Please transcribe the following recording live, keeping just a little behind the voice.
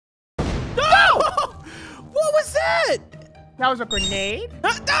was that? That was a grenade. What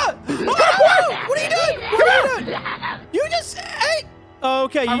are you doing? What are you doing? You just ate.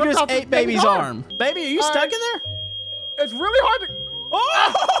 Okay, you just ate baby's arm. Baby, are you stuck in there? It's really hard to.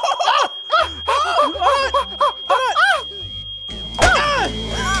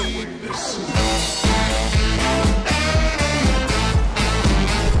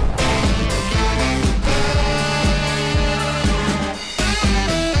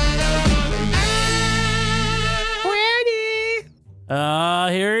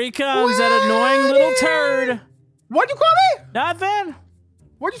 Here he comes, that annoying little turd. What'd you call me? Nothing.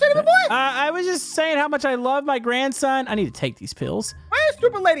 What'd you say to me, boy? I was just saying how much I love my grandson. I need to take these pills. Where's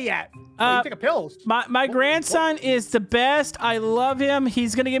stupid lady at? You take pills. My grandson is the best. I love him.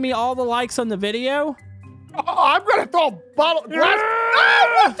 He's gonna give me all the likes on the video. Oh, I'm gonna throw a bottle of glass.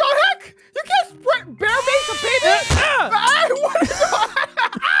 Ah, what the heck? You can't spray bear base a baby? What are you doing?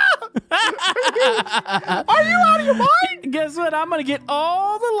 Are you out of your mind? Guess what? I'm gonna get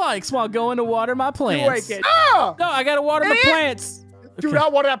all the likes while going to water my plants. No, I gotta water my plants. Do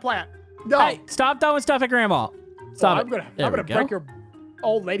not water that plant. No. Hey, stop throwing stuff at Grandma. Stop it. I'm gonna break your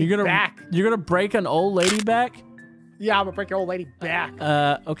old lady back. You're gonna break an old lady back? Yeah, I'm gonna break your old lady back.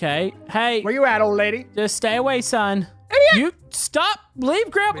 Okay. Hey. Where you at, old lady? Just stay away, son. Idiot! You stop. Leave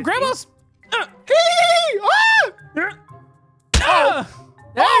Grandma's.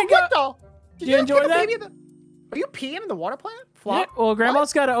 There you go. Did you enjoy that? Are you peeing in the water plant? Yeah, well,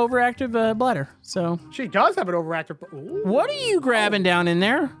 Grandma's got an overactive bladder, so. She does have an overactive. Ooh. What are you grabbing down in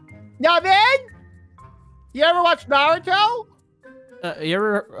there? Nothing. You ever watch Naruto? You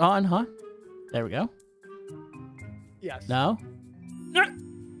ever on, huh? There we go. Yes. No?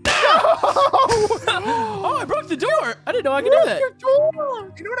 Oh, I broke the door. I didn't know I could do that. Your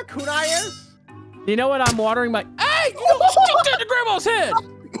door. You know what a kunai is? You know what? I'm watering my. Hey! You don't stick that to Grandma's head!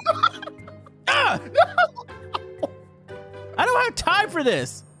 I don't have time for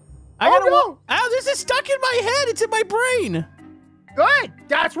this. I gotta. Ow, this is stuck in my head. It's in my brain. Good.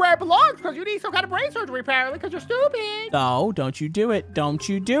 That's where it belongs, because you need some kind of brain surgery, apparently, because you're stupid. No, don't you do it. Don't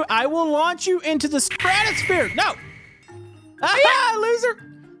you do it. I will launch you into the stratosphere. No. Ah, loser.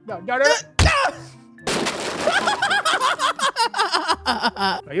 No.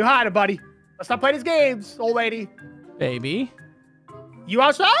 Are you hiding, buddy? Let's not play these games, old lady. Baby. You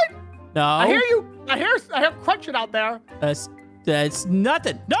outside? No. I hear you. I hear crunching out there. That's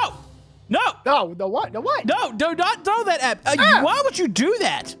nothing. No. No, what? No, do not throw that at me. Why would you do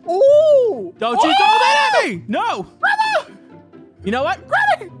that? Ooh. Don't you throw that at me. No. Grandma. You know what?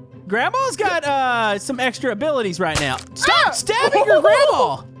 Grandma's got some extra abilities right now. Stop stabbing your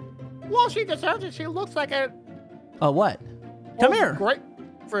grandma. Well, she deserves it. She looks like a... what? Come here.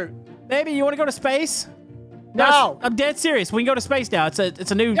 Grapefruit. Baby, you want to go to space? No. I'm dead serious. We can go to space now. It's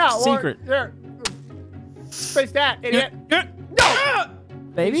a new secret. Space that, idiot. No.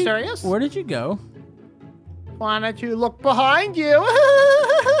 Baby, are you serious? Where did you go? Why don't you look behind you?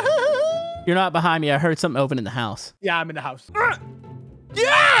 You're not behind me. I heard something open in the house. Yeah, I'm in the house.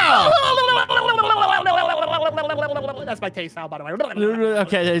 Yeah! That's my taste sound, by the way.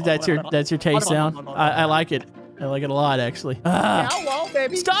 Okay, that's your taste sound. I like it. I like it a lot, actually. Yeah, well,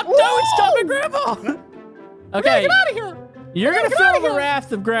 baby. Stop doing stuff at Grandma! Okay. Get out of here! You're gonna feel the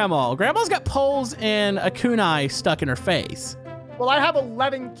wrath of Grandma. Grandma's got poles and a kunai stuck in her face. Well, I have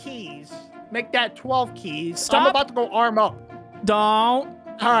 11 keys. Make that 12 keys. Stop. I'm about to go arm up. Don't.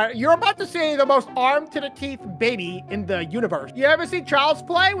 All right, you're about to see the most armed-to-the-teeth baby in the universe. You ever see Child's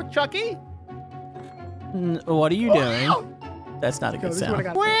Play with Chucky? What are you doing? That's not a good sound.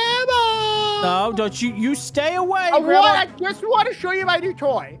 Grandma! No, don't you. You stay away, Grandma. I just want to show you my new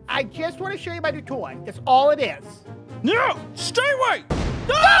toy. That's all it is. No! Stay away!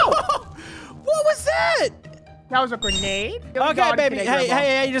 No! What was that? That was a grenade. Okay, baby.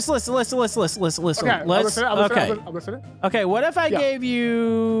 Hey, just listen. Okay, I'm listening. Okay, what if I gave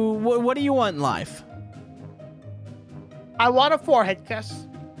you... What do you want in life? I want a forehead kiss.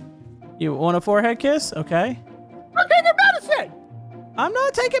 You want a forehead kiss? Okay. I'm taking medicine! I'm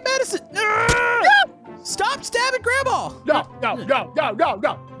not taking medicine. Stop stabbing Grandma! No!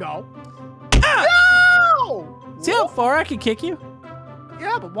 See how far I can kick you?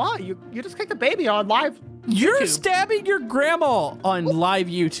 Yeah, but why? You just kicked the baby on live You're YouTube. stabbing your grandma on live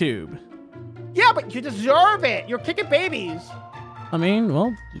YouTube. Yeah, but you deserve it. You're kicking babies. I mean,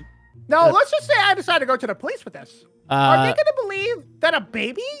 well... No, let's just say I decide to go to the police with this. Are they going to believe that a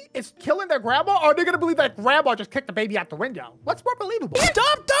baby is killing their grandma, or are they going to believe that grandma just kicked the baby out the window? What's more believable?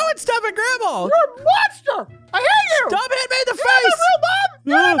 Stop throwing stuff at Grandma! You're a monster! I hate you! Stop hitting me in the face!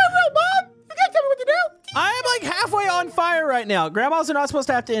 You're not my real mom! You can't tell me what to do! I am like halfway on fire right now. Grandmas are not supposed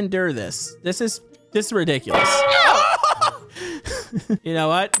to have to endure this. This is This is ridiculous. You know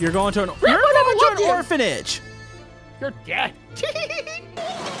what? You're going to an orphanage. You're dead.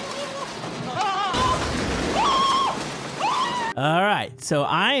 All right, so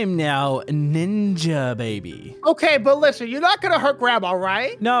I am now Ninja Baby. Okay, but listen, you're not gonna hurt Grandma,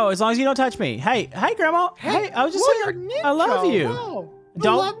 right? No, as long as you don't touch me. Hey, Grandma. Hey, I was just saying, I love you. Wow.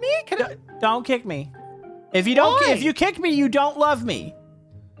 Don't love me? Don't kick me. If you kick me, you don't love me.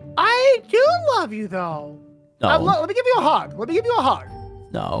 I do love you though. No. Let me give you a hug.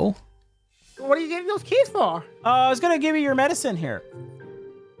 No. What are you getting those keys for? I was gonna give you your medicine here.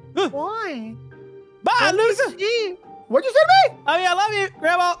 Why? Bye, loser. What'd you say to me? Oh yeah, I love you,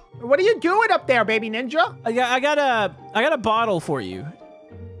 Grandma. What are you doing up there, baby ninja? I got a bottle for you.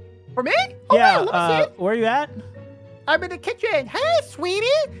 For me? Oh, yeah. wow, let me see it. Where are you at? I'm in the kitchen. Hey, sweetie.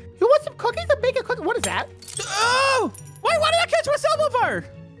 You want some cookies? I'm baking cookies. What is that? Oh! Wait, why did I catch myself on fire?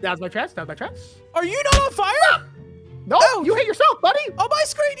 That was my chest. Are you not on fire? No, you hit yourself, buddy. On my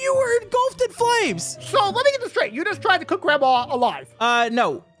screen, you were engulfed in flames. So let me get this straight. You just tried to cook Grandma alive.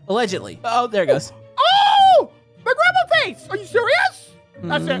 No, allegedly. Oh, there it goes. Oh! My grandma face! Are you serious?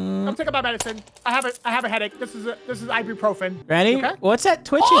 That's it. I'm taking my medicine. I have a headache. This is ibuprofen. Granny, okay? What's that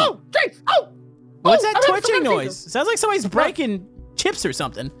twitching? Oh, jeez! Oh! What's that twitching noise? Sounds like somebody's breaking chips or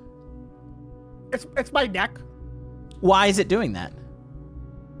something. It's my neck. Why is it doing that?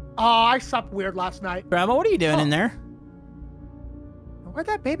 Oh, I slept weird last night. Grandma, what are you doing in there? Where'd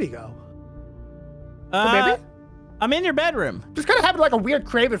that baby go? Baby? I'm in your bedroom. Just kind of having like a weird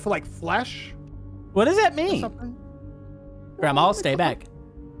craving for like flesh. What does that mean? Grandma, I'll stay back.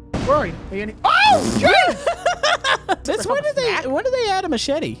 Where are you? Oh, jeez! Since when did they add a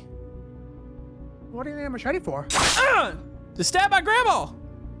machete? What do you need a machete for? To stab my grandma.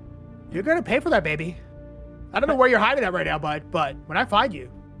 You're gonna pay for that, baby. I don't know where you're hiding at right now, bud, but when I find you,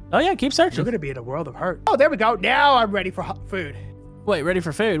 oh yeah, keep searching. you're gonna be in a world of hurt. Oh, there we go. Now I'm ready for food. Wait, ready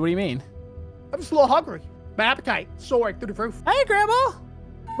for food? What do you mean? I'm just a little hungry. My appetite soaring through the roof. Hey, Grandma.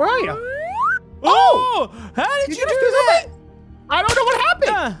 Where are you? Oh! How did you do that? I don't know what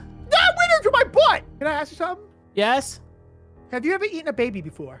happened. That went into my butt. Can I ask you something? Yes. Have you ever eaten a baby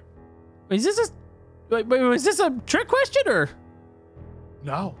before? Is this was this a trick question or?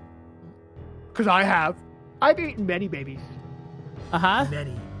 No. Because I have. I've eaten many babies. Uh-huh.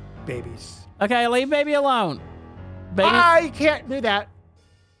 Many babies. Okay, leave baby alone. Baby. I can't do that.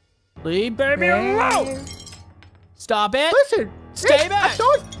 Leave baby alone. Stop it. Listen. Stay back.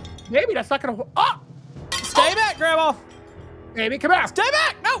 Baby, that's not gonna. Oh! Stay back, Grandma. Baby, come out. Stay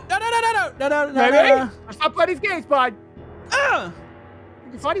back. No. Baby, stop playing these games, bud.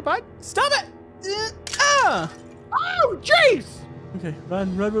 You funny, bud. Stop it. Oh, jeez. Okay,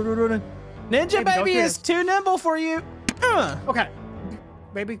 run. Ninja baby is too nimble for you. Okay.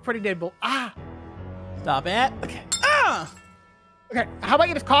 Baby, pretty nimble. Stop it. Okay. Okay, how about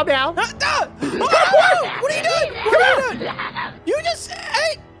you just calm down? What are you doing? You just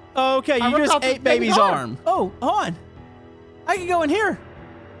ate. Okay, you just ate baby's arm. Oh, hold on. I can go in here.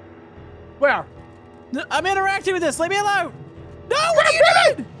 Where? I'm interacting with this. Leave me alone. No, what are you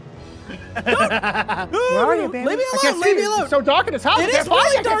doing? Where are you, baby? Leave me alone. Leave me alone. It's so dark in this house. It is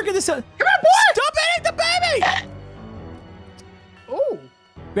really dark in this house. Come here, boy. Stop eating the baby. Oh.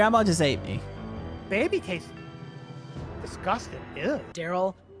 Grandma just ate me. Baby tastes disgusting. Ew.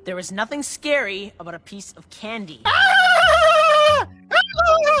 Daryl, there is nothing scary about a piece of candy.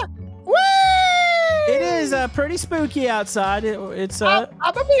 It is pretty spooky outside. It's I'm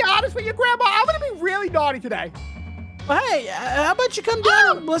gonna be honest with you, Grandma. I'm gonna be really naughty today. Well, hey, how about you come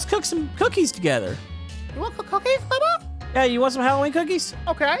down and let's cook some cookies together? You want cookies, Grandma? Yeah, you want some Halloween cookies?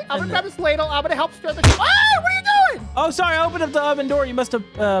 Okay, I'm gonna grab this ladle. I'm gonna help stir the. Hey, what are you doing? Oh, sorry, I opened up the oven door. You must have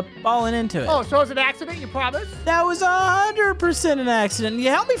fallen into it. Oh, so it was an accident, you promise? That was 100% an accident. You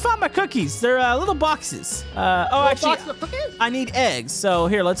help me find my cookies. They're little boxes. Actually, boxes of cookies? I need eggs. So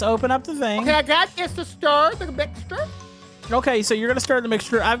here, let's open up the thing. Okay, I got this to stir the mixture. Okay, so you're gonna stir the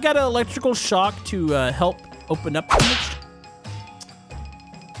mixture. I've got an electrical shock to help open up the mixture.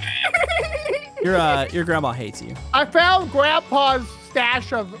 Your grandma hates you. I found Grandpa's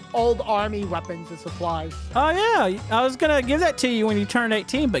stash of old army weapons and supplies. Oh yeah, I was gonna give that to you when you turned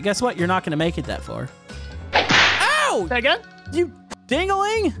 18, but guess what? You're not gonna make it that far. Ow! Say again? You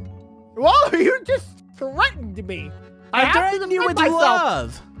dingling! Whoa, you just threatened me. I threatened you with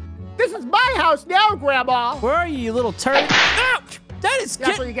love. This is my house now, Grandma. Where are you little turd? Ouch! That is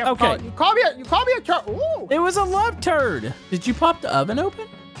That's what you get. Okay. You call me a turd. Ooh. It was a love turd. Did you pop the oven open?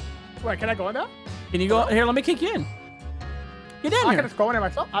 Wait, can I go in there? Can you go here? Let me kick you in. Get in here. I can just go in there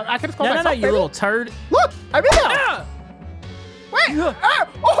myself. I can just go myself. No, you little turd. Look, I'm in there. Wait.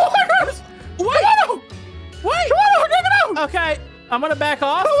 Oh my goodness. Wait. Come on, Okay, I'm gonna back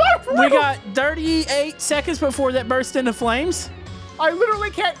off. We got 38 seconds before that burst into flames. I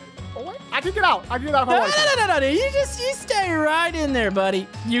literally can't. Oh, wait. I can get out. I can get out if I want to. No. You stay right in there, buddy.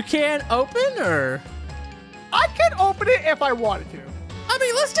 You can't open, or? I can open it if I wanted to. I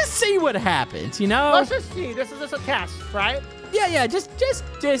mean, let's just see what happens, you know? Let's just see. This is just a test, right? Yeah, just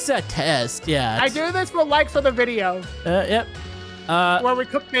a test, yeah. I do this for likes of the video. Yep. Where we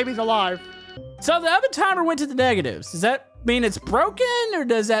cook babies alive. So the oven timer went to the negatives. Does that mean it's broken, or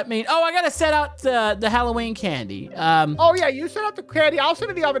does that mean... Oh, I gotta set out the Halloween candy. Oh, yeah, you set out the candy. I'll sit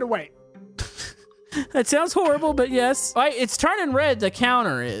in the oven to wait. That sounds horrible, but yes. All right, it's turning red, the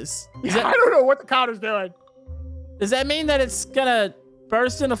counter is. I don't know what the counter's doing. Does that mean that it's gonna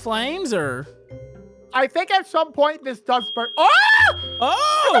burst into flames, or? I think at some point this does burst. Oh!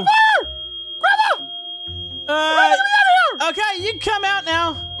 Oh! Grandma! Grandma! Okay, you can come out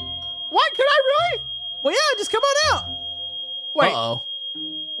now. What? Can I really? Well, yeah, just come on out. Wait. Uh-oh.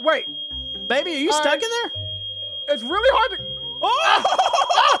 Wait. Baby, are you stuck in there? It's really hard to...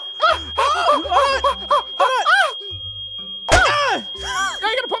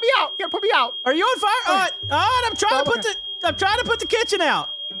 You're gonna put me out. You're gonna put me out. Are you on fire? I'm trying to put the kitchen out.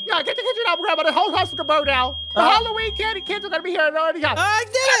 Yeah, get the kitchen out, Grandma. The whole house is gonna burn now. The Halloween candy kids are gonna be here. I already got. I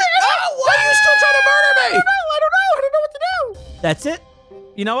did it. Oh, why are you still trying to murder me? I don't know what to do. That's it.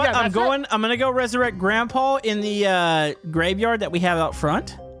 You know what? Yeah, I'm gonna go resurrect Grandpa in the graveyard that we have out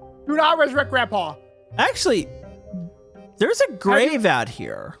front. Do not resurrect Grandpa. Actually, there's a grave out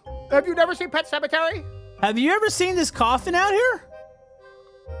here. Have you never seen Pet Cemetery? Have you ever seen this coffin out here?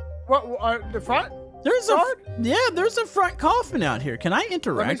 What? The front? There's a front coffin out here. Can I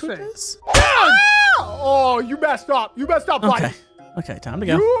interact with this? Oh, you messed up. You messed up, buddy. Okay, time to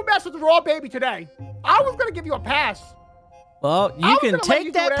go. You messed with the raw baby today. I was gonna give you a pass. Well, you can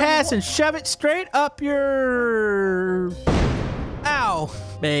take that pass and shove it straight up your... Ow,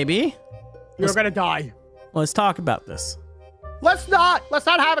 baby. You're gonna die. Let's talk about this. Let's not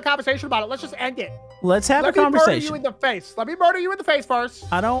have a conversation about it. Let's just end it. Let's have a conversation. Let me murder you in the face. Let me murder you in the face first.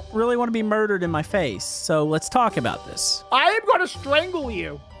 I don't really want to be murdered in my face, so let's talk about this. I am going to strangle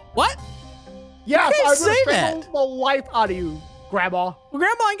you. What? Yes, I'm going to say strangle that. the life out of you, Grandma. Well,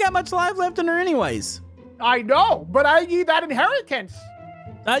 Grandma ain't got much life left in her anyways. I know, but I need that inheritance.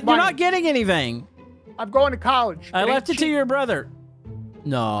 You're not getting anything. I'm going to college. I left it to your brother.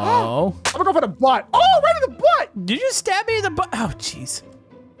 No. I'm going to go for the butt. Oh, right in the butt. Did you stab me in the butt? Oh, jeez.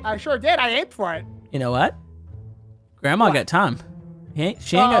 I sure did. I aimed for it. You know what? Grandma got time. She ain't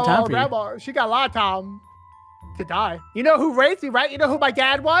got time for Grandma, she got a lot of time to die. You know who raised me, right? You know who my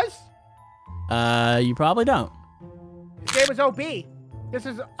dad was? You probably don't. His name was OB.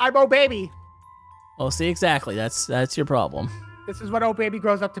 I'm O Baby. Well, see, exactly. That's your problem. This is what O Baby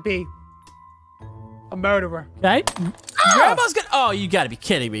grows up to be. A murderer. Okay. Grandma's gonna... Oh, you gotta be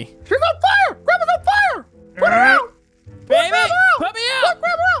kidding me. She's on fire! Grandma's on fire! Put her out! Baby, put me out! Put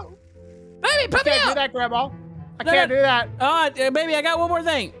Grandma out! Baby, put me out! I can't do that, Grandma. I can't do that. Baby, I got one more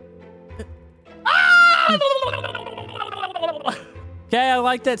thing. Ah! Okay, I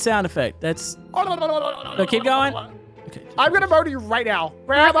like that sound effect. That's... So keep going. Okay. I'm gonna murder you right now.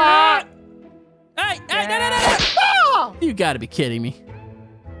 Grandma! Hey, no. Ah! You gotta be kidding me.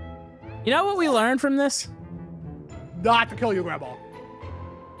 You know what we learned from this? Not to kill you, Grandma.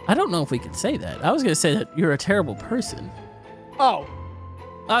 I don't know if we can say that. I was gonna say that you're a terrible person. Oh.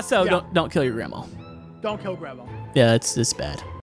 Also, don't kill your grandma. Don't kill Grandma. Yeah, it's bad.